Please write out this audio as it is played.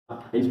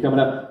He's coming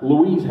up.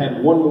 Louise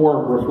had one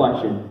more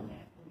reflection.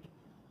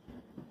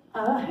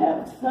 I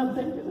have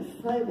something to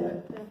say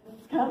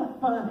that's kind of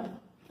funny.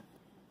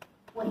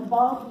 When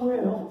Bob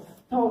Wills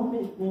told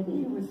me that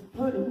he was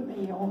putting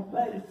me on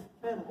bass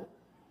fiddle,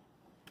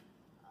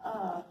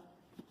 I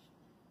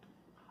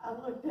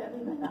looked at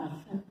him and I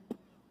said,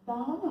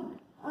 Bob,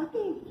 I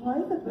can't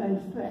play the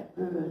bass that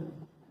good.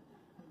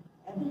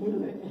 And he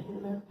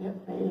looked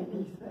at me and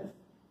he says,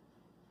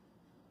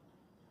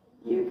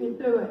 you can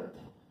do it.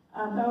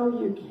 I know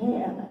you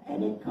can.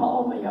 And he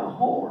called me a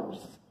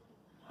horse.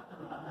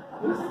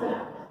 He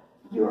said,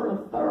 you're a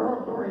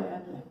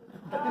thoroughbred.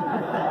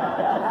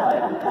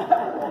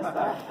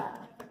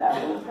 That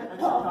was a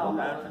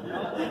compliment.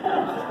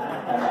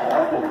 And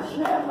Elvin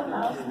Shannon, I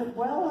said,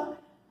 well,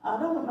 I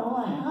don't know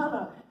how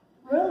to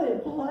really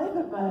play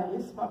the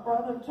bass. My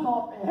brother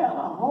taught me how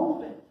to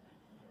hold it.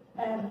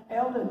 And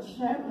Elvin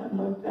Shannon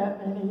looked at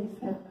me and he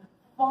said,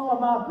 follow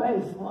my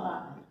bass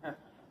line.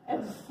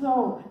 And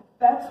so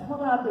that's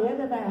what I did,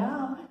 and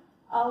how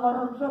I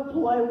learned to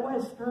play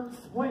Western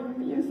swing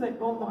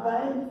music on the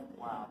bass.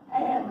 Wow.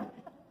 And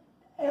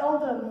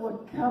Eldon would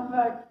come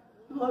back,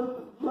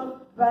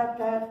 look back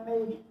at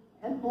me,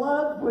 and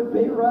blood would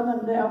be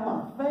running down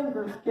my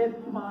fingers,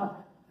 getting my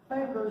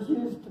fingers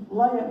used to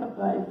playing the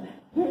bass.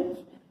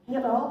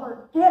 He'd holler,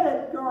 get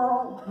it,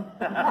 girl!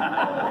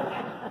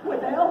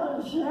 With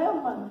Eldon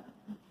Shannon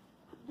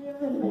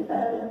giving me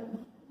that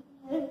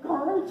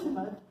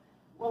encouragement.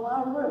 Well,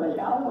 I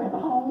went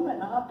home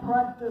and I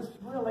practiced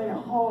really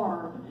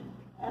hard,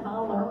 and I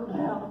learned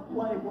how to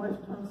play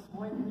Western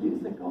swing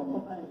music on the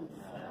bass.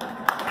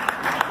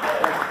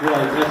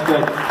 That's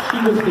great. She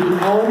was the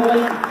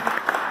only,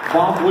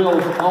 Bob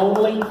Wills'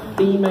 only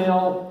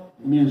female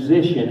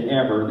musician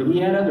ever. He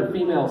had other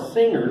female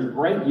singers,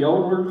 great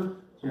yodelers,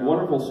 some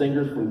wonderful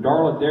singers from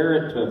Darla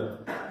Darrett to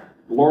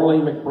Lorelei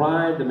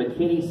McBride, the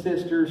McKinney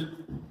sisters.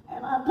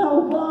 And I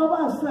told Bob,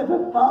 I said,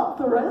 but Bob,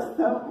 the rest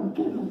of them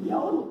can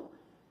yodel.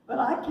 But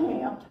I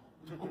can't.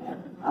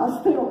 I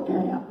still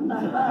can't.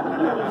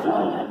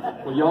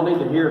 Well, y'all need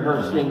to hear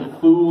her sing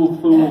Fool,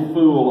 Fool,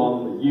 Fool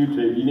on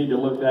YouTube. You need to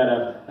look that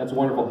up. That's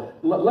wonderful.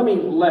 Let me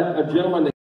let a gentleman that